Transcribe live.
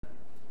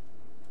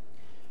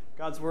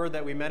God's word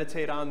that we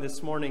meditate on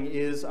this morning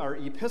is our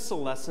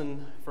epistle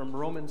lesson from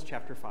Romans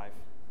chapter 5.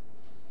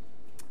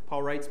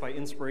 Paul writes by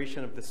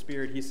inspiration of the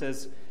Spirit, he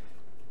says,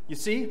 "You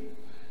see,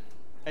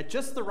 at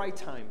just the right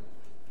time,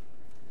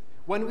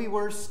 when we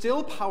were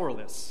still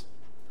powerless,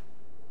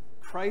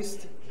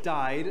 Christ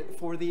died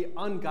for the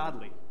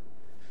ungodly.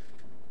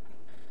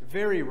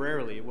 Very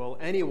rarely will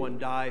anyone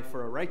die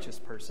for a righteous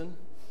person,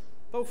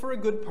 though for a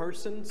good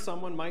person,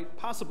 someone might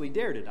possibly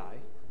dare to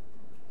die.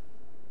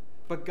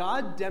 But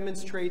God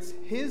demonstrates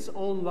his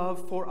own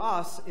love for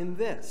us in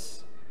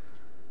this: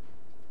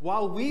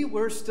 while we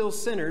were still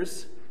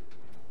sinners,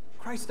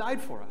 Christ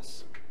died for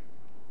us.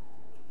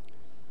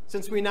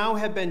 Since we now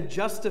have been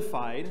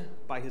justified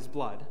by his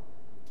blood,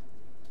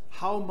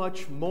 how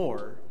much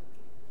more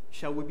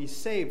shall we be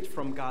saved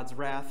from God's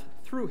wrath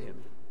through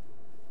him?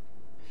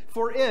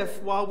 For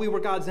if, while we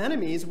were God's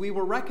enemies, we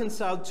were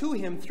reconciled to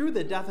him through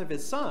the death of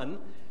his Son,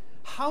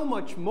 how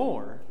much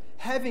more,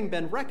 having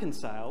been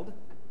reconciled,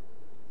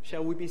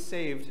 shall we be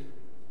saved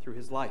through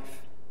his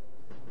life?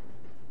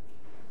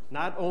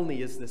 Not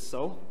only is this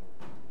so,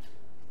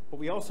 but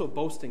we also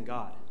boast in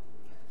God,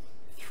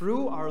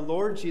 through our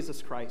Lord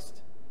Jesus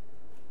Christ,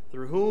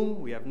 through whom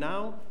we have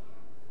now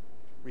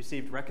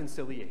received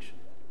reconciliation."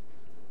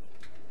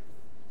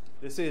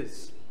 This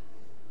is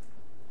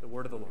the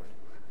word of the Lord.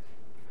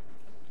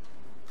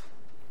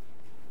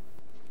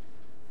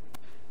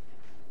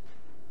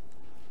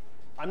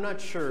 I'm not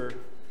sure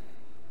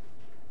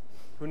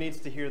who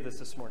needs to hear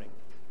this morning.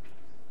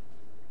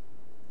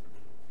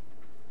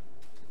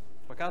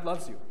 But God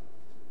loves you.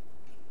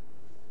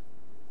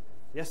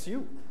 Yes,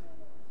 you.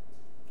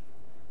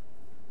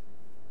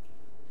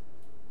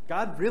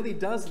 God really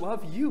does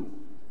love you.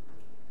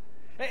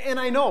 And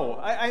I know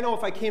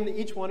if I came to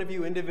each one of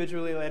you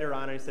individually later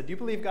on and I said, "Do you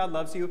believe God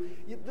loves you?"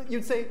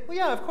 You'd say, "Well,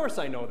 yeah, of course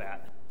I know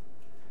that."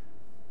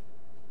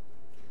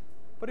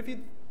 But if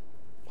you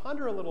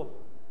ponder a little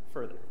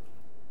further,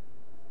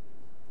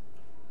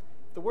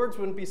 the words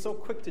wouldn't be so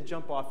quick to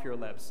jump off your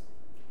lips.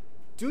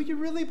 Do you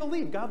really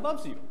believe God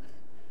loves you?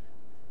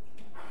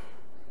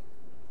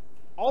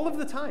 All of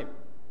the time.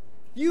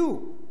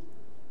 You.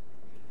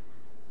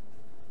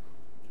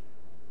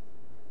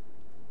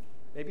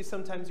 Maybe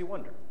sometimes you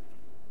wonder.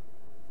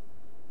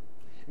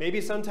 Maybe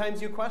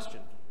sometimes you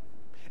question.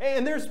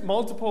 And there's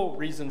multiple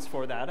reasons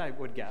for that, I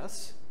would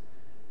guess.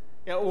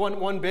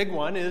 One big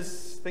one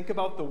is, think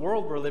about the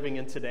world we're living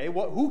in today.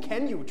 Who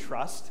can you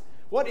trust?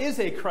 What is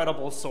a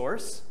credible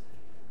source?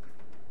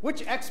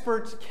 Which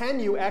expert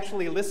can you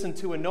actually listen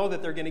to and know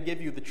that they're going to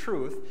give you the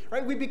truth?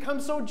 Right? We become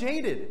so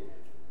jaded.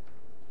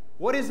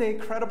 What is a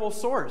credible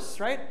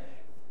source, right?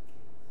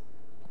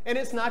 And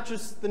it's not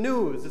just the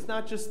news, it's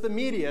not just the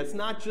media, it's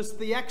not just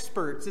the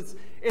experts,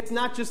 it's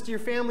not just your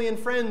family and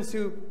friends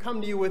who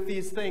come to you with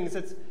these things.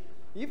 It's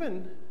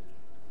even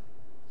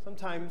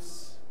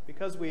sometimes,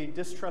 because we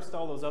distrust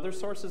all those other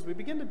sources, we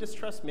begin to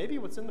distrust maybe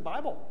what's in the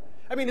Bible.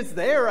 I mean, it's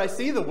there, I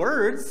see the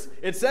words,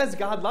 it says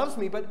God loves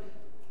me, but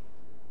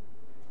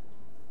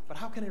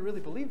how can I really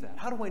believe that?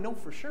 How do I know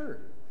for sure?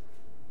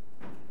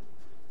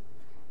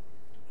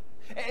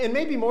 And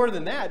maybe more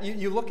than that,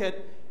 you look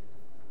at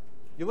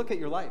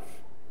your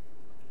life.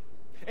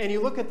 And you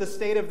look at the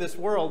state of this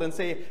world and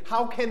say,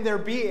 how can there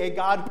be a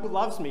God who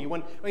loves me?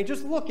 When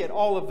just look at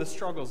all of the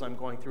struggles I'm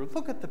going through.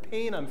 Look at the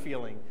pain I'm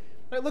feeling.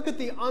 Right? Look at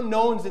the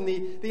unknowns and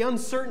the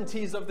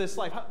uncertainties of this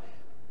life.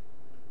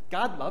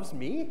 God loves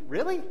me?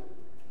 Really?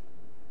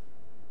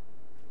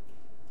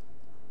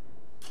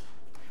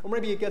 Or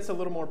maybe it gets a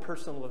little more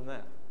personal than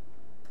that.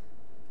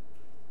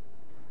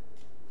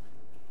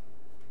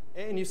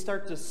 And you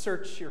start to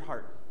search your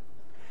heart.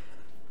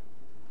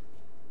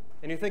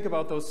 And you think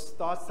about those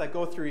thoughts that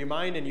go through your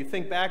mind, and you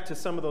think back to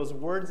some of those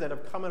words that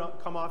have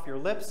come off your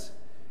lips,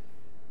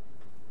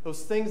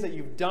 those things that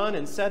you've done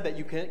and said that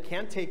you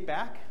can't take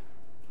back.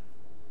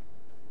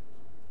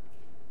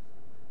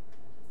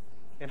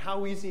 And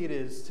how easy it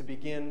is to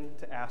begin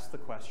to ask the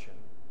question,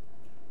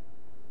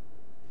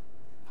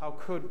 how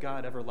could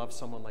God ever love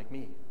someone like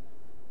me?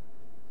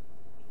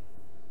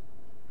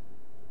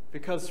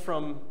 Because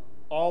from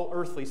all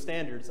earthly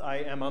standards, I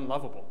am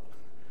unlovable.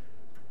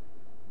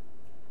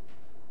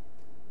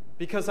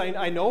 Because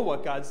I know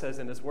what God says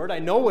in his word. I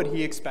know what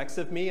he expects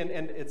of me, and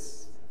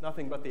it's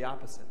nothing but the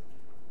opposite.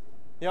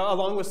 You know,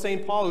 along with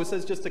St. Paul, who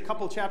says just a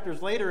couple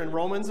chapters later in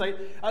Romans,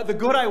 the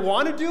good I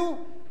want to do,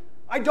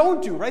 I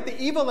don't do, right? The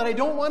evil that I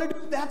don't want to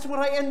do, that's what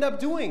I end up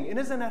doing. And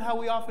isn't that how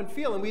we often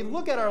feel? And we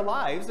look at our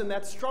lives and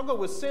that struggle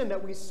with sin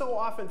that we so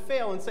often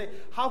fail and say,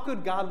 how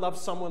could God love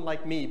someone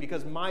like me?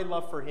 Because my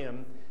love for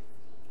him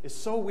is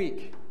so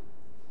weak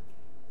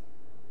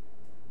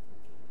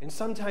and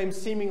sometimes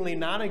seemingly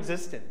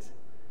non-existent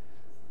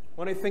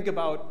when I think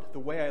about the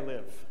way I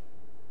live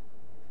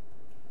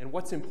and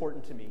what's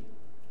important to me.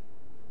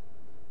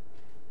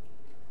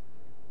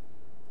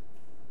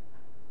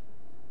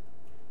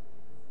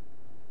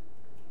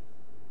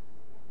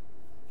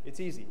 It's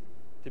easy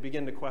to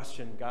begin to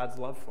question God's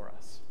love for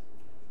us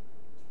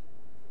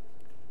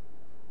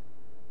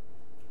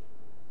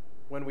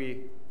when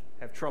we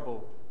have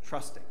trouble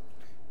trusting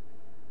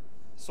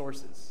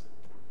sources.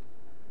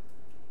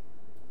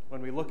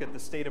 When we look at the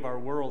state of our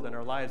world and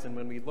our lives, and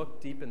when we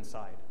look deep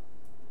inside.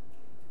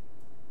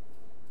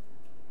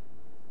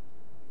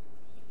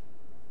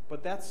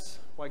 But that's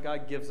why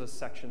God gives us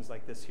sections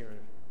like this here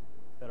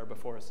that are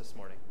before us this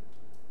morning.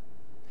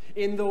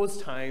 In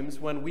those times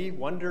when we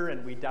wonder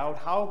and we doubt,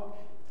 how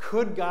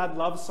could God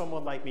love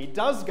someone like me?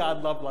 Does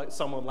God love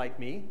someone like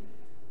me?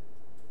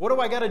 What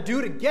do I got to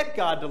do to get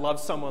God to love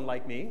someone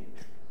like me?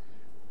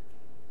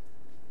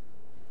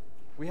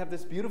 We have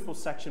this beautiful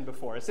section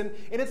before us, and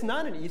it's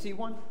not an easy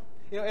one.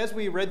 You know, as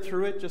we read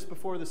through it just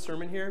before the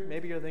sermon here,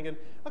 maybe you're thinking,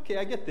 okay,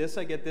 I get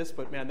this,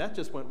 but man, that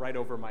just went right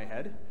over my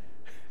head.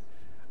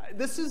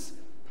 This is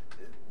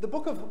the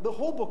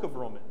whole book of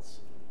Romans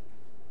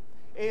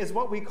is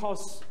what we call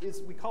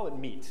it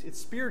meat. It's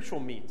spiritual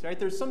meat, right?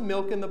 There's some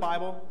milk in the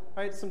Bible,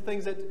 right? Some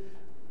things that,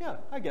 yeah,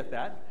 I get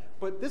that.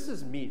 But this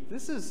is meat.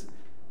 This is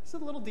a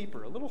little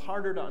deeper, a little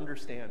harder to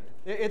understand.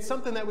 It's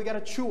something that we got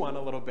to chew on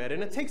a little bit,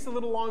 and it takes a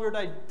little longer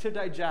to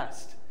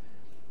digest.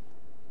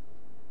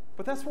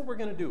 But that's what we're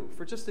going to do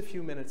for just a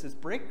few minutes, is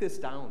break this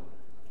down.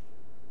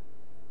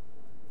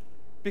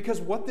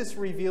 Because what this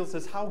reveals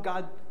is how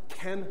God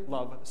can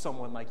love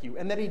someone like you,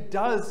 and that he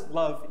does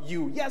love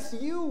you. Yes,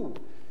 you.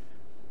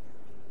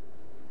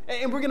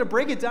 And we're going to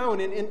break it down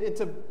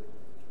into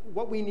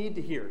what we need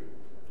to hear.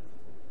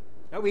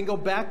 Now, we can go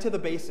back to the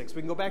basics.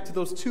 We can go back to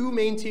those two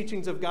main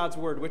teachings of God's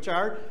word, which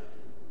are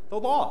the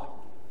law.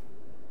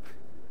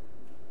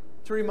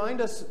 To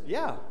remind us,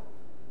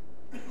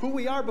 who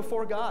we are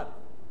before God,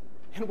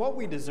 and what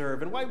we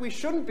deserve, and why we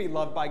shouldn't be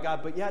loved by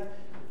God, but yet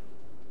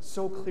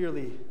so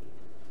clearly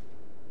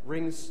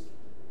rings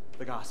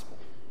the gospel.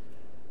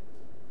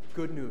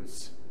 Good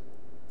news.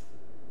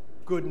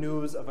 Good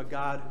news of a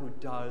God who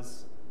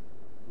does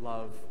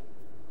love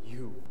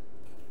you.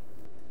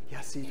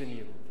 Yes, even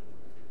you.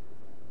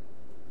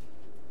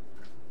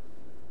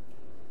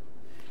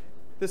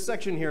 This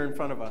section here in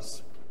front of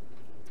us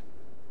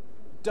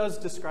does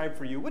describe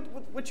for you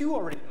what you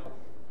already know,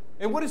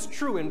 and what is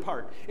true in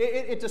part.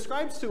 It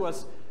describes to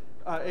us,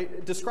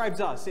 it describes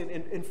us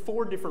in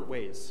four different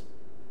ways.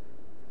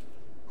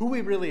 Who we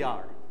really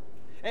are.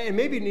 And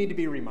maybe you need to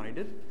be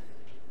reminded,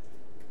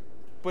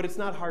 but it's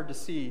not hard to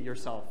see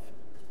yourself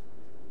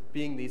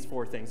being these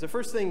four things. The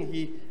first thing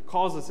he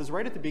calls us is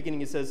right at the beginning.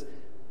 He says,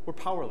 we're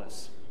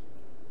powerless.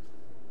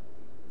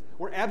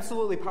 We're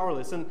absolutely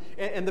powerless.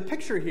 And the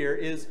picture here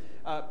is,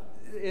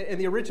 in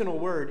the original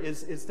word,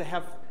 is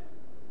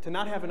to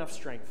not have enough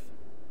strength.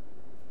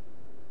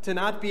 To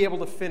not be able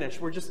to finish.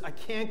 I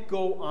can't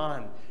go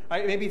on.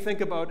 Right? Maybe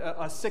think about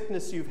a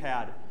sickness you've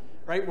had,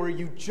 right? Where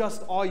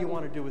all you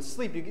want to do is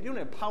sleep. You don't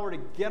have power to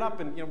get up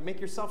and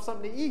make yourself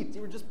something to eat.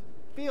 You just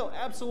feel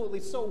absolutely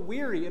so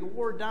weary and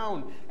wore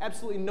down.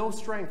 Absolutely no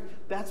strength.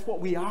 That's what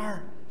we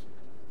are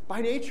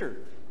by nature.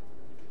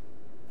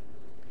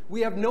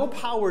 We have no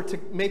power to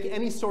make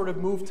any sort of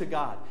move to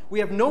God. We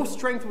have no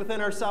strength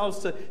within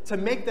ourselves to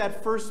make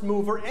that first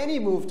move or any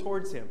move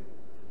towards him.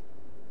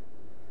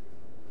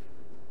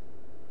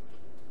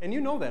 And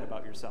you know that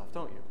about yourself,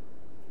 don't you?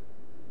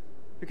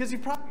 Because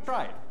you've probably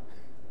tried.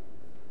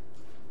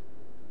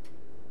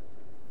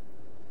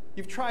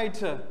 You've tried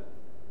to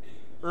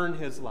earn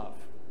his love.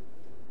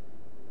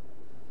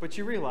 But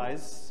you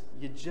realize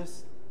you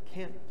just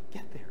can't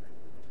get there.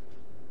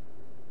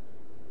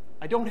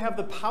 I don't have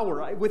the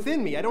power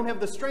within me. I don't have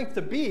the strength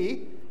to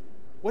be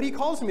what he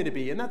calls me to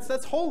be. And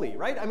that's holy,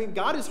 right? I mean,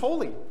 God is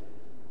holy.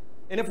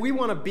 And if we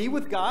want to be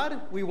with God,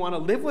 we want to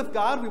live with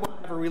God, we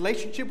want to have a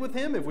relationship with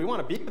him, if we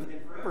want to be with him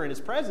forever in his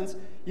presence,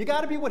 you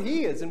got to be what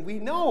he is. And we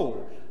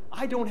know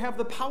I don't have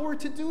the power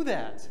to do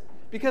that.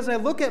 Because I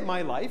look at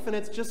my life and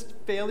it's just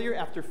failure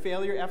after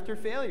failure after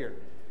failure.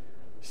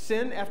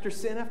 Sin after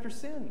sin after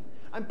sin.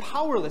 I'm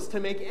powerless to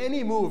make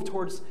any move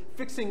towards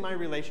fixing my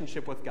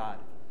relationship with God.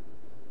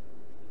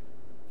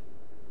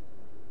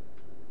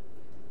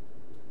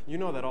 You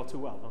know that all too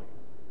well, don't you?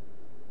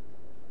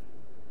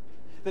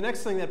 The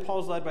next thing that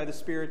Paul's led by the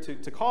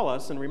Spirit to call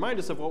us and remind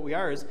us of what we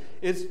are is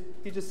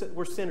he just said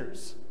we're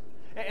sinners.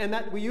 And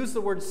that we use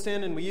the word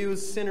sin and we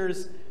use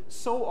sinners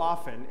so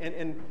often,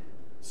 and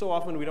so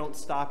often we don't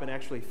stop and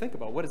actually think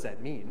about what does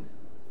that mean?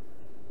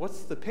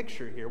 What's the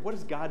picture here? What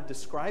is God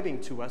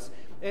describing to us?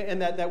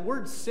 And that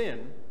word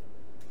sin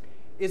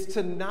is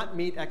to not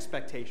meet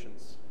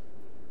expectations,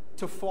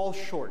 to fall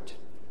short.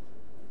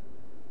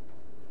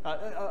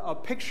 A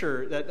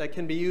picture that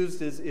can be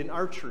used is in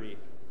archery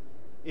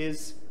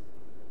is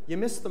you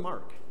miss the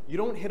mark. You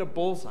don't hit a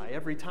bullseye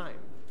every time.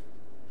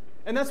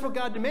 And that's what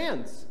God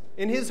demands.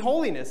 In his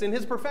holiness, in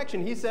his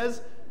perfection, he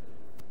says,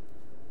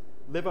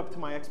 live up to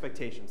my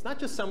expectations. Not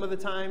just some of the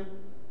time,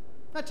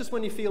 not just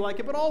when you feel like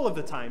it, but all of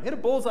the time. Hit a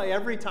bullseye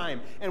every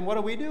time. And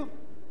what do?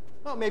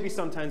 Well, maybe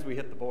sometimes we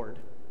hit the board.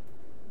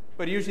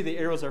 But usually the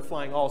arrows are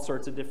flying all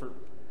sorts of different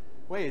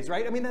ways,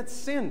 right? I mean, that's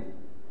sin.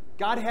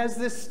 God has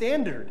this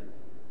standard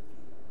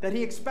that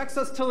he expects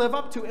us to live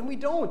up to, and we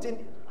don't. And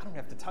I don't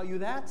have to tell you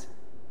that,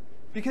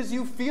 because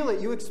you feel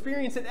it, you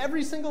experience it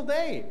every single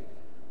day.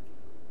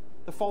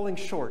 The falling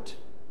short.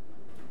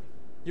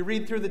 You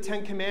read through the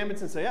Ten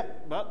Commandments and say, yeah,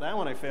 well, that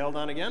one I failed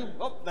on again.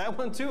 Oh, that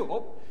one too.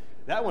 Oh,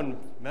 that one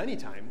many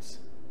times.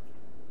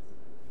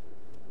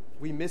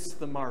 We miss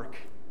the mark.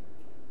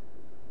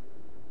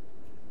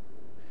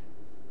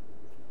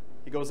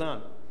 He goes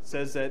on,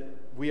 says that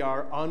we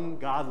are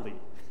ungodly,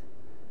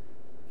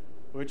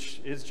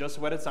 which is just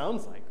what it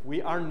sounds like.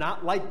 We are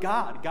not like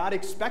God. God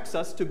expects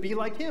us to be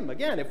like him.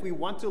 Again, if we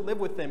want to live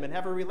with him and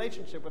have a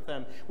relationship with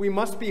him, we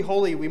must be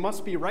holy, we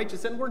must be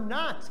righteous, and we're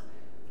not.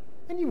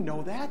 And you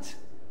know that.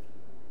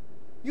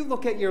 You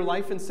look at your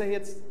life and say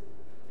it's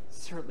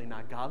certainly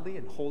not godly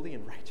and holy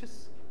and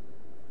righteous.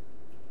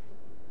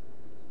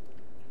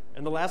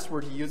 And the last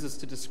word he uses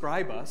to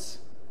describe us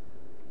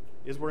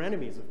is we're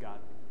enemies of God.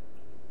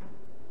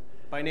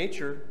 By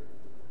nature,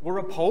 we're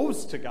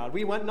opposed to God.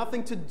 We want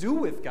nothing to do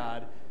with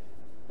God.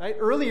 Right?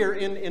 Earlier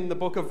in the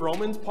book of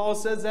Romans, Paul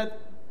says that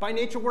by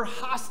nature we're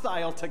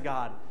hostile to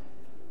God.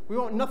 We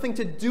want nothing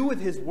to do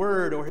with his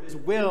word or his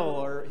will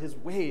or his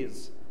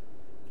ways.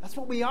 That's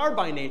what we are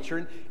by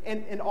nature.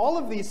 And all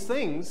of these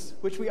things,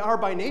 which we are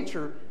by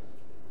nature,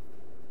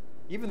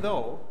 even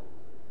though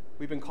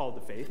we've been called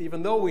to faith,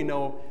 even though we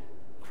know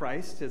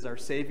Christ is our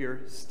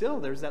Savior, still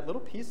there's that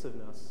little piece of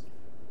us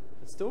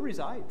that still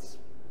resides.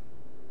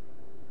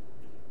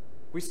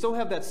 We still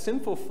have that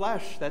sinful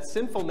flesh, that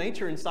sinful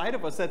nature inside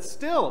of us that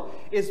still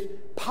is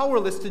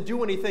powerless to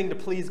do anything to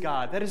please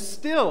God, that is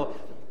still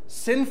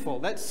sinful,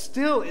 that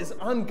still is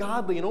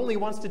ungodly and only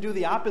wants to do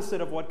the opposite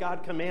of what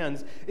God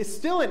commands, is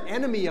still an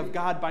enemy of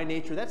God by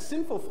nature, that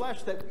sinful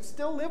flesh that we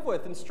still live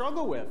with and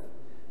struggle with.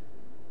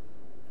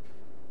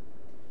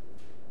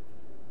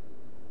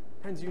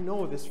 Friends, you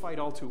know this fight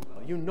all too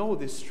well. You know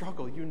this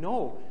struggle. You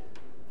know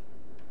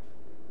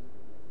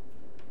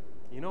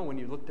when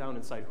you look down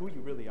inside who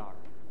you really are.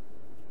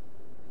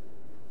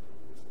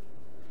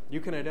 You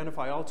can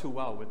identify all too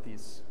well with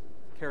these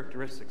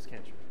characteristics,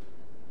 can't you?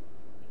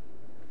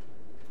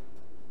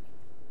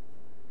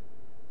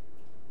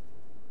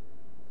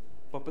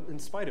 But in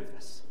spite of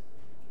this,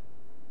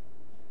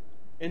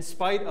 in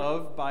spite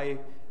of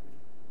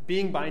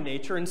being by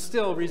nature and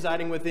still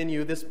residing within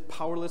you this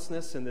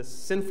powerlessness and this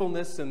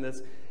sinfulness and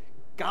this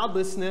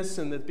godlessness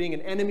and this being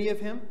an enemy of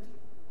him,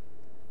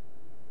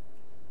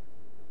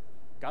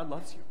 God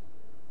loves you.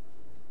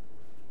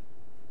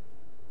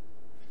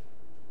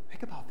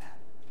 Think about that.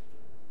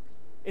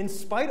 In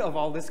spite of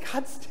all this,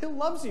 God still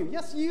loves you.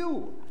 Yes,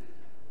 you.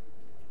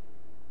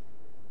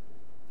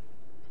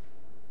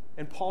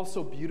 And Paul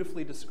so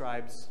beautifully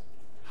describes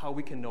how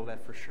we can know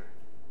that for sure.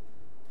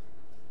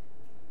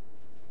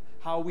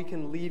 How we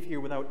can leave here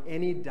without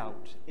any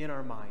doubt in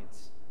our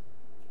minds,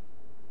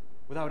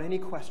 without any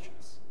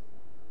questions,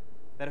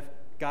 that if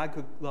God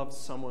could love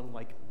someone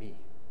like me.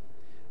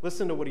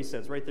 Listen to what he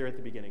says right there at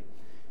the beginning.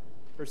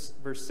 Verse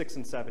 6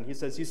 and 7. He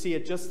says, "You see,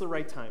 at just the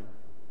right time,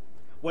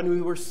 when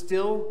we were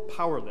still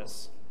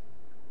powerless,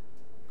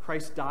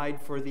 Christ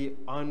died for the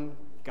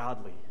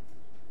ungodly.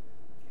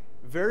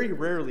 Very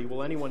rarely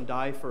will anyone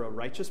die for a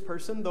righteous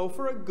person, though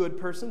for a good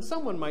person,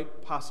 someone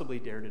might possibly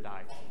dare to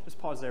die." Just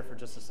pause there for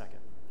just a second.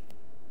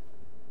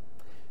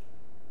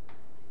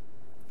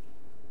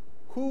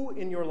 Who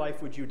in your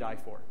life would you die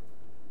for?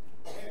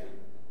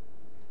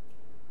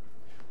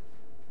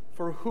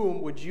 For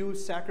whom would you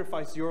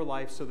sacrifice your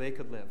life so they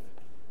could live?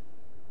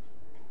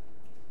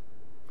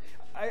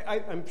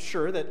 I'm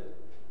sure that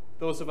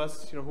those of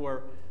us who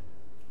are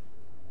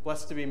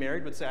blessed to be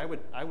married would say,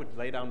 I would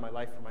lay down my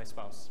life for my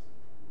spouse.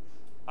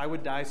 I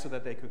would die so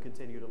that they could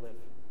continue to live.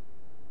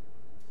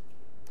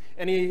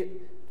 Any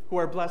who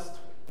are blessed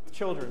with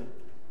children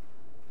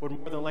would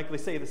more than likely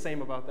say the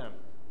same about them.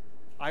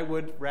 I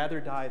would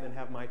rather die than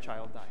have my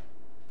child die.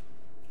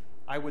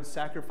 I would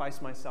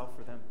sacrifice myself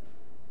for them.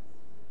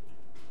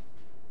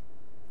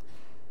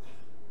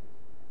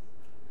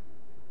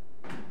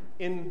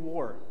 In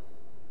war,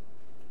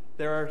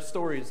 there are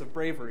stories of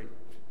bravery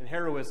and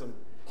heroism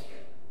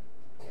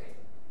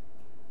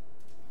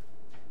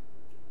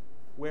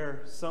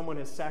where someone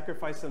has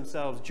sacrificed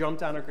themselves,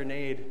 jumped on a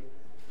grenade,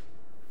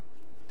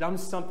 done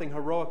something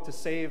heroic to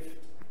save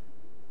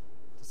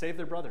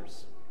their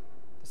brothers,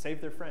 to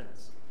save their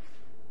friends.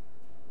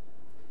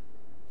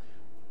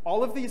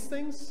 All of these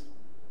things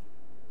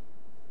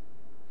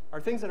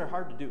are things that are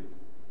hard to do.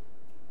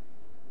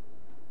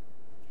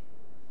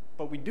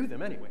 But we do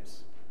them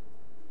anyways,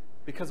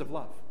 because of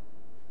love.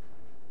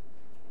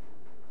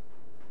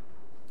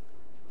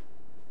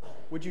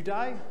 Would you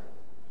die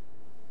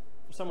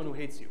for someone who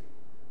hates you?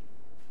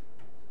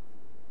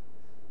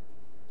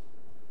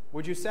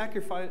 Would you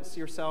sacrifice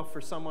yourself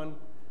for someone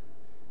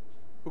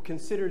who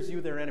considers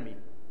you their enemy,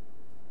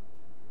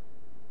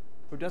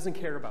 who doesn't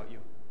care about you,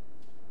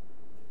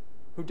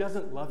 who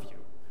doesn't love you?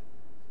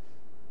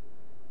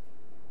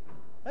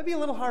 That'd be a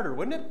little harder,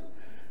 wouldn't it?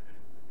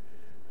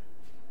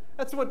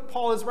 That's what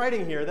Paul is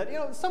writing here,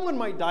 that someone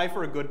might die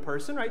for a good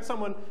person, right?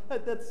 Someone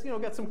that's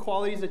got some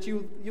qualities that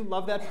you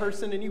love that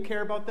person and you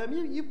care about them.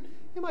 You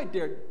might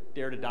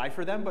dare to die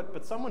for them,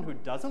 but someone who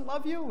doesn't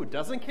love you, who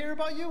doesn't care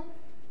about you,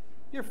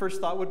 your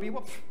first thought would be,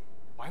 well,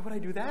 why would I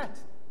do that?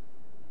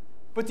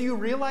 But do you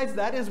realize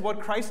that is what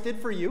Christ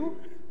did for you?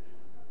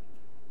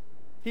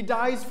 He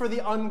dies for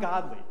the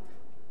ungodly.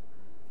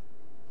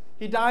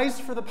 He dies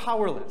for the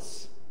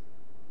powerless.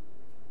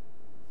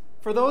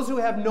 For those who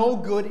have no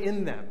good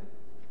in them.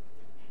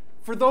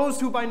 For those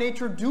who by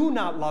nature do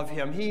not love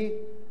him, he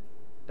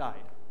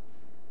died.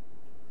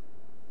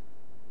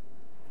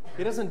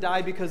 He doesn't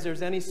die because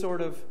there's any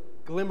sort of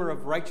glimmer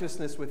of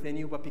righteousness within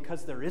you, but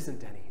because there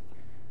isn't any.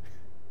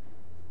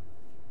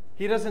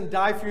 He doesn't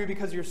die for you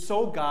because you're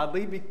so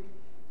godly.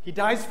 He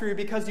dies for you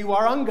because you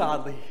are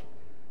ungodly.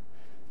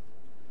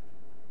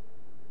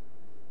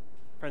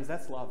 Friends,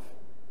 that's love.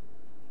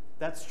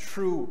 That's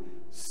true,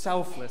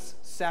 selfless,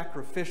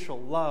 sacrificial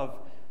love.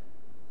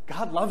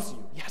 God loves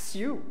you. Yes,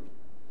 you.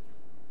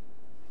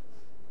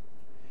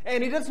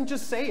 And he doesn't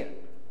just say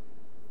it.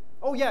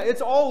 Oh yeah,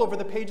 it's all over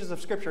the pages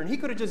of Scripture. And he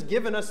could have just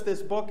given us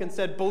this book and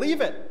said,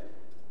 believe it.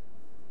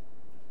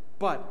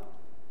 But,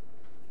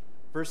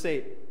 verse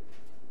 8,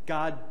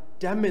 God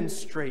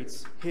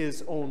demonstrates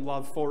his own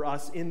love for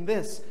us in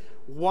this.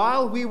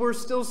 While we were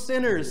still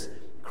sinners,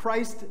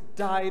 Christ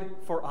died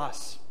for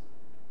us.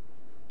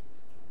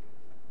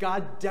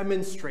 God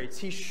demonstrates.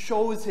 He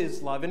shows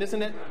his love. And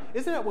isn't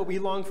that what we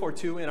long for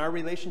too in our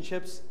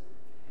relationships?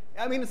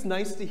 I mean, it's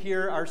nice to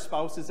hear our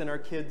spouses and our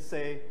kids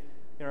say,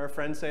 our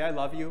friends say, I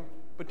love you.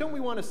 But don't we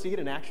want to see it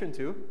in action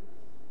too?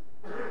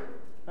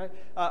 Right?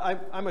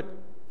 I'm a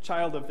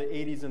child of the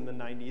 80s and the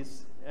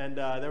 90s. And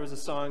there was a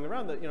song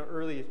around the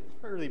early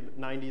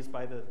 90s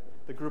by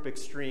the group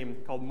Extreme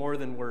called More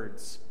Than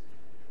Words.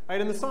 Right?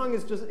 And the song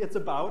is it's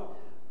about,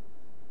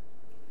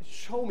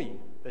 show me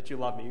that you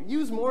love me.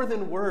 Use more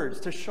than words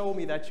to show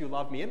me that you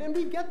love me. And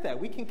we get that.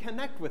 We can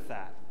connect with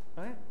that.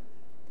 Right?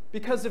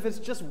 Because if it's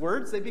just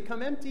words, they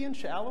become empty and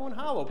shallow and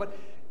hollow.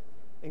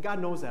 And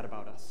God knows that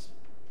about us.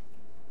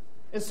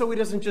 And so he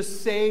doesn't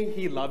just say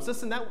he loves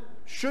us, and that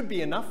should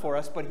be enough for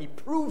us, but he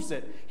proves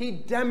it. He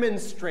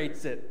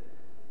demonstrates it.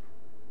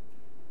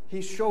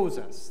 He shows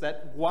us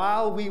that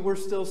while we were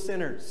still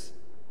sinners,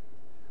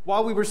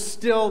 while we were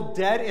still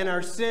dead in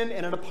our sin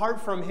and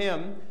apart from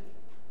him,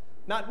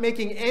 not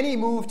making any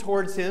move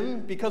towards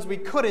him because we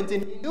couldn't,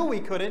 and he knew we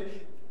couldn't,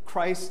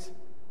 Christ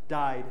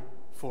died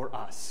for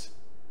us.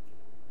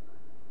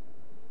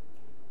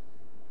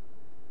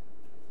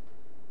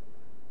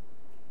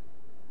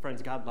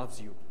 Friends, God loves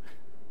you.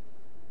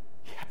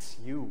 Yes,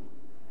 you.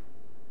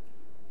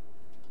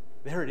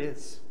 There it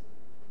is.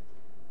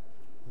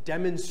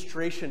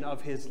 Demonstration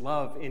of his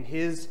love in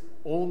his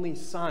only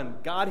Son,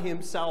 God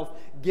himself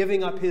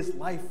giving up his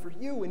life for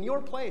you in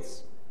your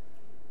place.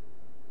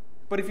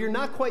 But if you're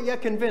not quite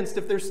yet convinced,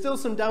 if there's still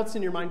some doubts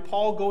in your mind,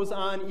 Paul goes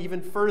on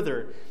even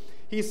further.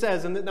 He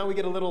says, and now we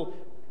get a little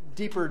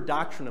deeper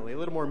doctrinally, a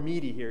little more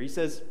meaty here. He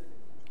says,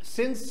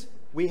 since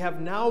we have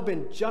now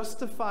been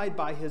justified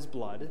by his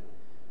blood,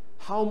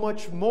 how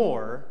much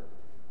more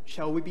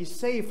shall we be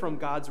saved from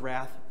God's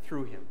wrath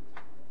through him?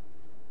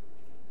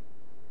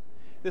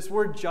 This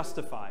word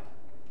justify,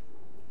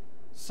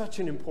 such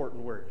an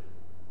important word.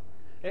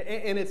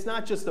 And it's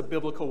not just a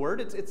biblical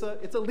word, it's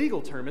a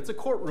legal term, it's a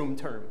courtroom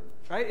term,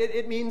 right?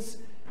 It means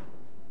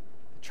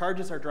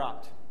charges are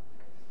dropped.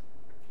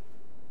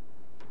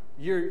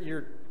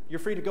 You're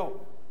free to go.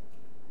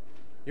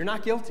 You're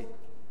not guilty.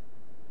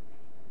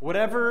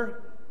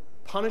 Whatever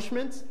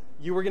punishment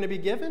you were going to be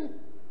given,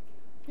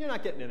 you're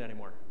not getting it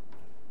anymore.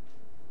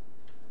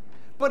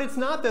 But it's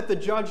not that the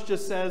judge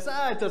just says,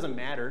 it doesn't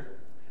matter.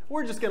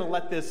 We're just going to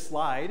let this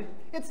slide.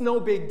 It's no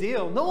big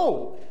deal.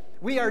 No,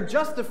 we are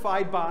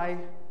justified by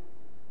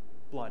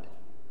blood.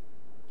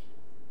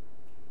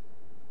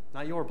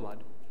 Not your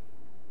blood,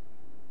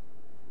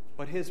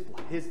 but his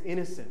blood, his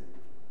innocent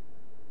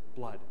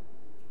blood.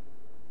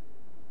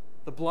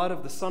 The blood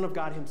of the Son of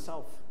God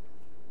himself.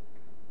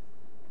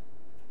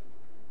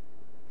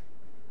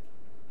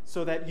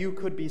 So that you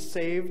could be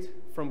saved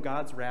from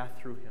God's wrath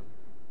through him.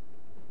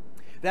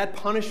 That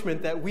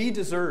punishment that we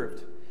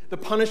deserved, the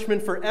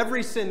punishment for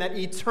every sin, that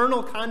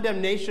eternal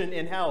condemnation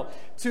in hell,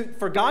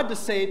 for God to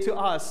say to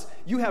us,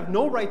 you have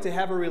no right to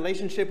have a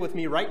relationship with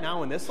me right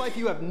now in this life.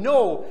 You have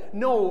no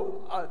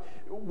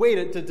way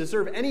to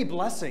deserve any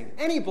blessing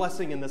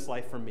in this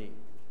life from me.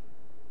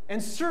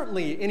 And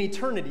certainly in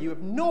eternity, you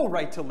have no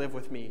right to live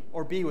with me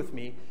or be with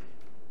me.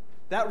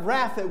 That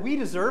wrath that we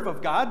deserve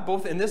of God,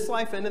 both in this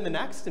life and in the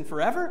next and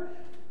forever,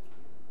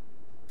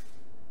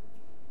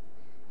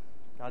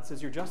 God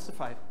says you're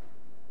justified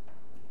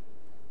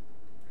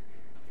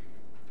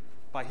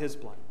by his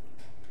blood,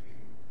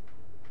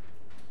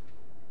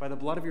 by the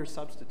blood of your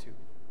substitute,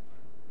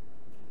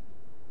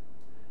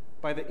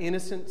 by the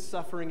innocent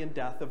suffering and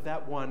death of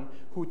that one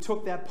who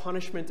took that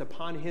punishment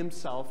upon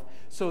himself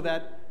so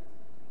that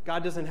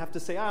God doesn't have to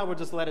say, we'll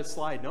just let it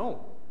slide.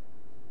 No.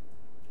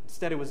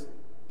 Instead, it was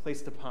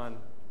placed upon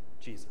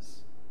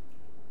Jesus.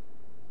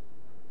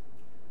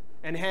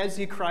 And as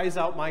he cries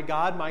out, my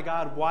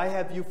God, why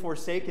have you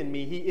forsaken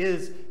me? He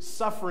is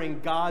suffering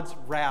God's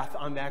wrath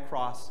on that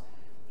cross.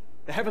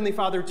 The Heavenly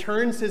Father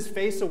turns his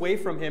face away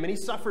from him, and he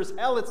suffers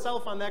hell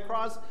itself on that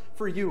cross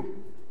for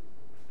you.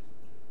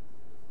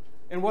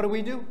 And what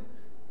do?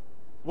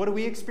 What do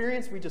we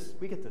experience? We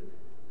get to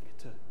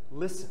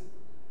listen.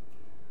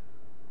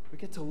 We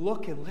get to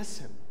look and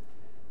listen,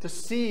 to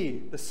see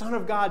the Son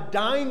of God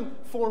dying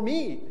for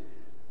me,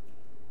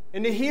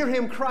 and to hear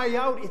him cry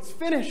out, "It's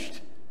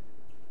finished,"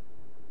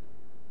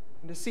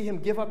 and to see him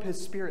give up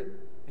his spirit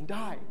and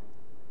die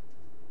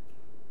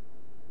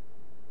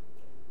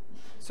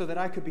so that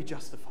I could be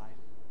justified,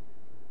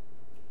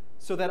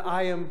 so that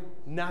I am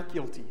not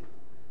guilty,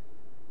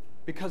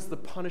 because the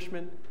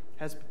punishment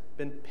has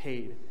been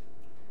paid.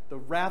 The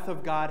wrath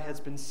of God has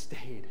been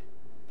stayed.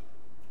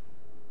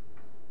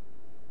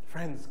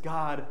 Friends,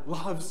 God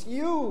loves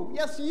you.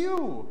 Yes,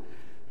 you.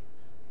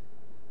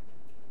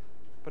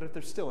 But if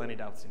there's still any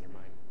doubts in your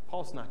mind,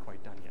 Paul's not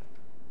quite done yet.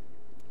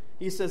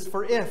 He says,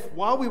 "For if,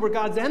 while we were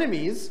God's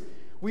enemies,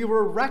 we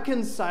were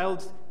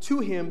reconciled to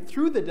him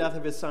through the death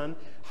of his Son,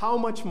 how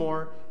much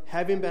more,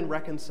 having been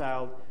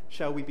reconciled,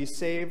 shall we be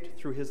saved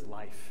through his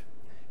life?"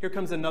 Here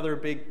comes another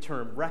big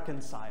term,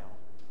 reconcile.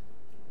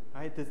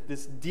 Right?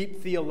 This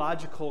deep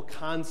theological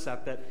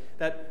concept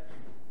that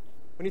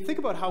when you think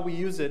about how we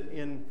use it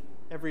in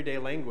everyday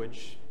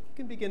language, you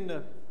can begin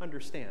to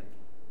understand.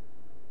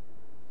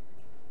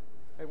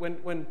 Right?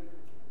 When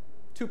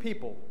two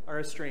people are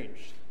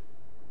estranged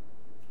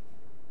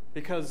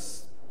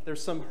because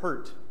there's some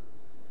hurt,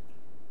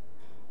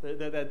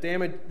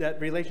 that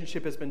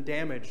relationship has been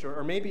damaged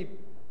or maybe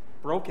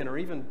broken or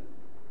even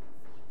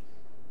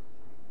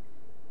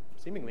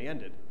seemingly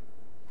ended,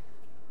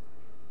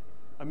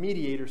 a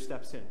mediator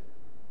steps in.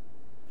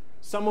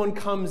 Someone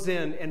comes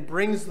in and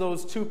brings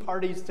those two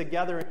parties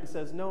together and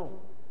says,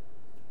 "No,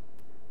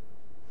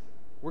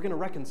 we're going to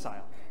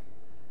reconcile.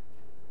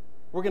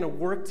 We're going to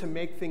work to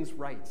make things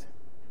right.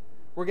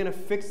 We're going to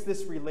fix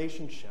this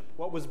relationship.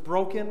 What was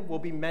broken will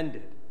be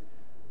mended,"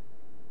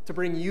 to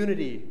bring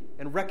unity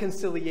and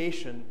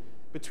reconciliation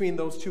between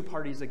those two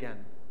parties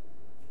again,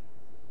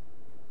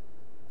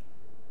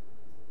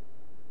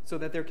 so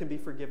that there can be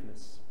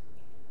forgiveness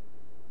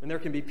and there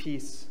can be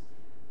peace.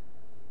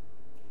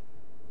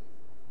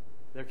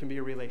 There can be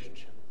a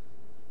relationship.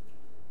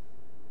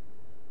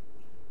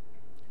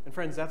 And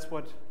friends, that's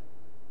what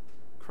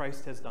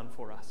Christ has done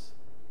for us.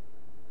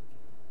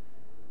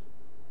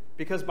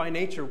 Because by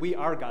nature, we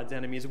are God's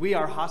enemies. We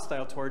are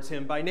hostile towards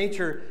him. By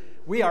nature,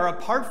 we are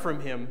apart from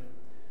him.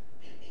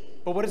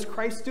 But what does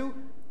Christ do?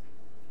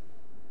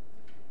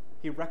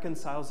 He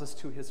reconciles us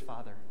to his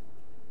Father.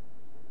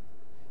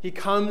 He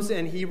comes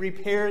and he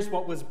repairs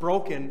what was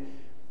broken.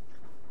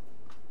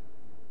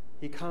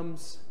 He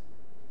comes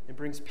and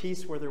brings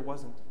peace where there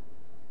wasn't.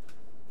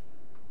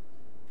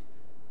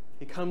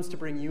 He comes to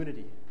bring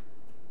unity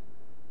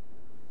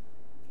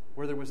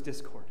where there was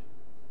discord.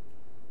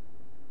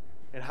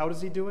 And how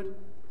does he do it?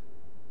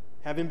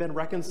 Having been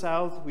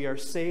reconciled, we are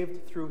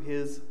saved through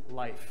his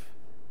life.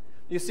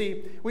 You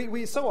see,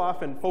 we so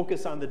often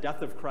focus on the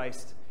death of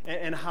Christ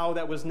and how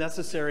that was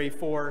necessary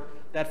for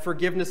that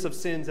forgiveness of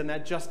sins and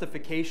that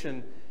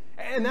justification.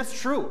 And that's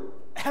true,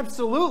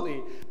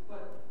 absolutely.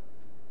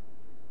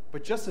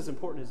 But just as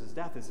important as his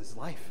death is his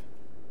life.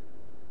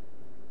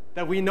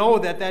 That we know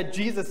that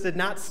Jesus did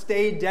not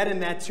stay dead in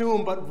that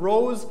tomb, but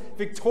rose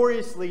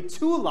victoriously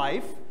to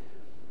life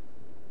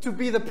to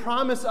be the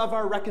promise of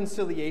our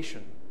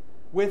reconciliation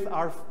with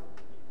our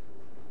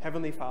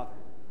Heavenly Father.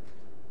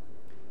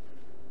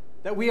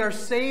 That we are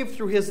saved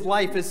through his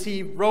life as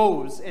he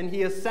rose and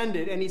he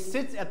ascended and he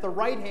sits at the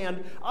right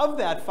hand of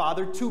that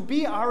Father to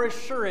be our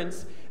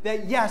assurance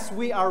that yes,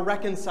 we are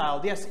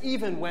reconciled. Yes,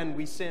 even when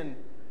we sin.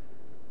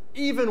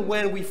 Even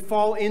when we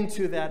fall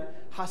into that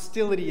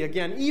hostility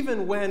again.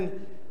 Even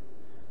when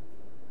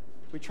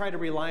we try to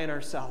rely on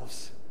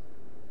ourselves.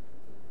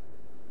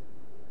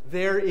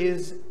 There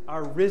is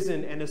our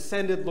risen and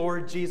ascended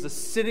Lord Jesus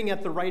sitting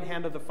at the right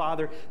hand of the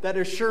Father, that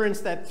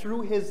assurance that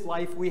through his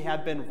life we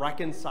have been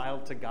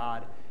reconciled to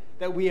God,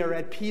 that we are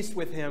at peace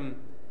with him,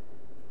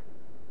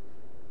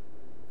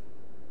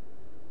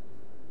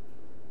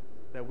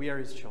 that we are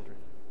his children,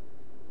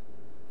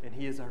 and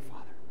he is our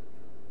Father.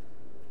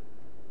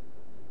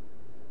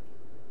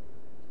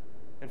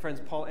 And friends,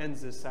 Paul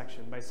ends this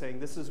section by saying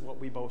this is what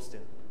we boast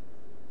in.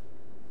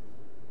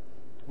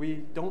 We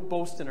don't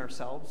boast in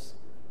ourselves.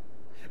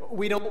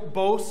 We don't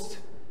boast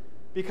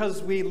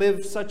because we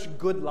live such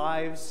good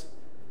lives.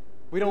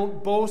 We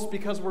don't boast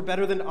because we're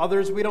better than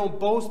others. We don't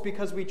boast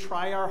because we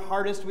try our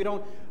hardest. We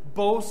don't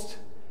boast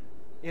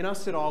in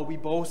us at all. We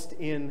boast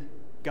in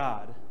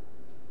God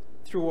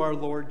through our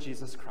Lord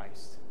Jesus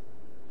Christ,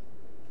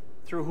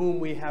 through whom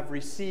we have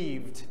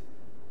received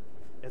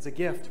as a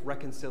gift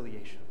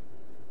reconciliation.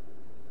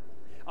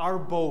 Our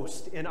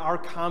boast and our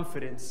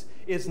confidence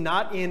is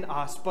not in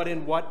us, but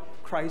in what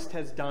Christ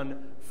has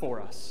done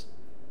for us.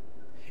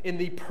 In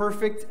the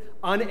perfect,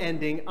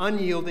 unending,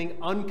 unyielding,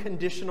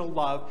 unconditional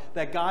love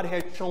that God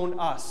has shown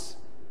us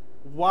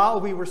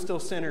while we were still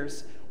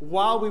sinners,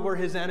 while we were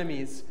his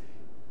enemies.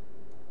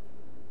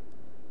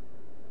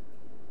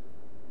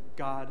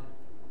 God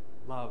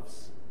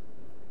loves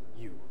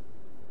you.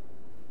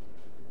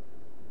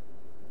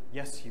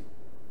 Yes, you.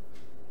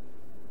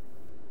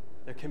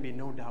 There can be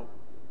no doubt.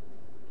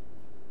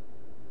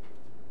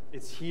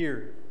 It's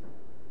here.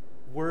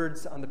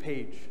 Words on the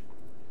page.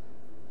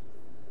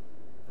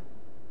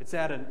 It's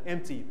at an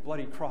empty,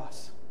 bloody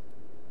cross.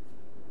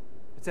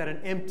 It's at an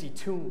empty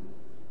tomb.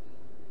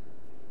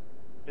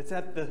 It's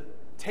at the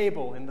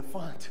table in the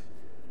font.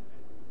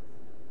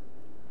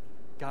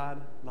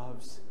 God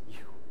loves you.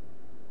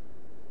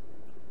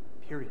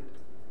 Period.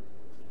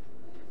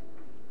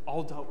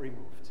 All doubt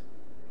removed.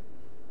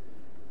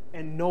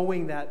 And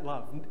knowing that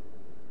love,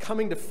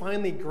 coming to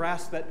finally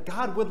grasp that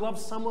God would love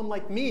someone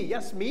like me,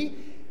 yes, me,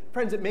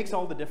 friends, it makes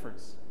all the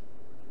difference.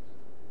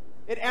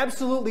 It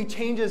absolutely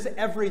changes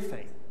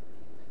everything.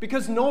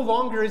 Because no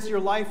longer is your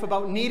life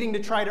about needing to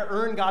try to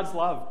earn God's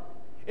love.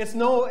 It's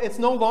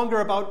no longer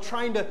about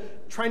trying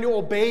to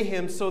obey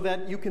Him so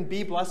that you can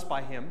be blessed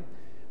by Him.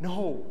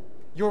 No,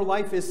 your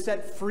life is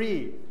set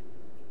free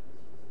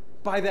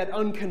by that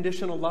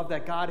unconditional love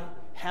that God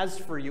has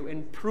for you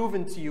and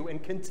proven to you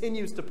and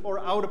continues to pour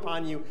out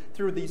upon you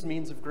through these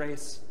means of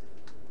grace.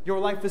 Your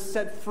life is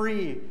set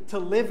free to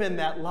live in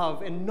that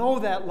love and know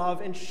that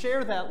love and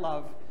share that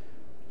love.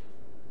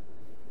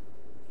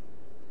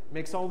 It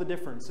makes all the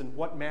difference in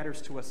what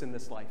matters to us in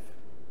this life.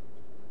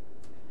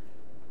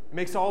 It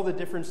makes all the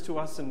difference to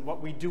us in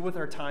what we do with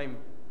our time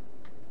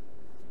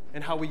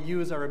and how we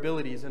use our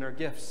abilities and our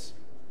gifts.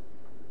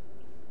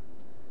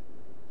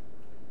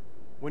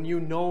 When you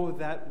know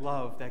that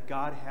love that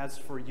God has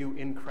for you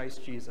in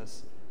Christ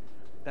Jesus,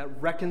 that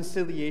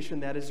reconciliation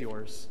that is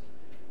yours,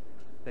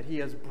 that He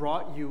has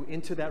brought you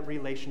into that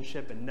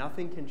relationship and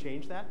nothing can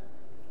change that,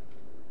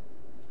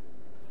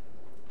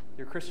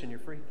 you're a Christian, you're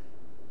free.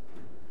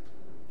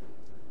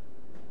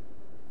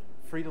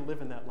 Free to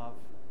live in that love.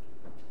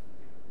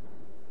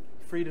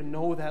 Free to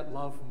know that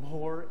love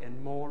more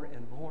and more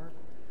and more.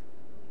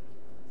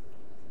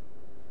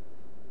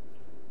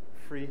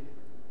 Free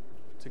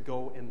to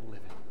go and live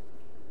it.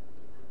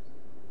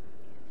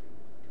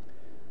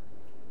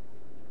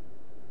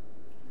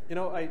 You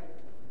know, I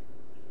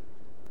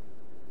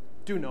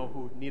do know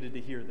who needed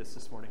to hear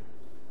this morning.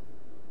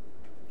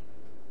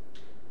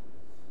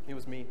 It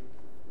was me.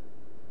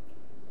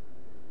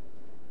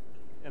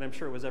 And I'm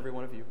sure it was every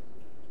one of you.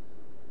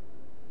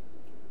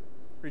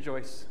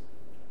 Rejoice.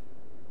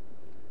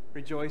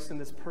 Rejoice in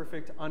this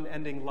perfect,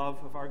 unending love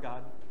of our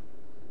God,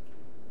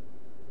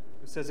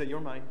 who says that you're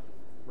mine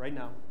right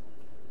now,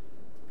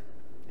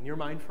 and you're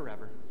mine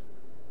forever.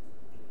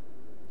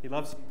 He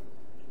loves you.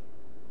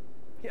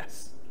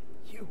 Yes,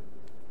 you.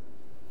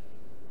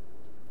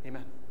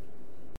 Amen.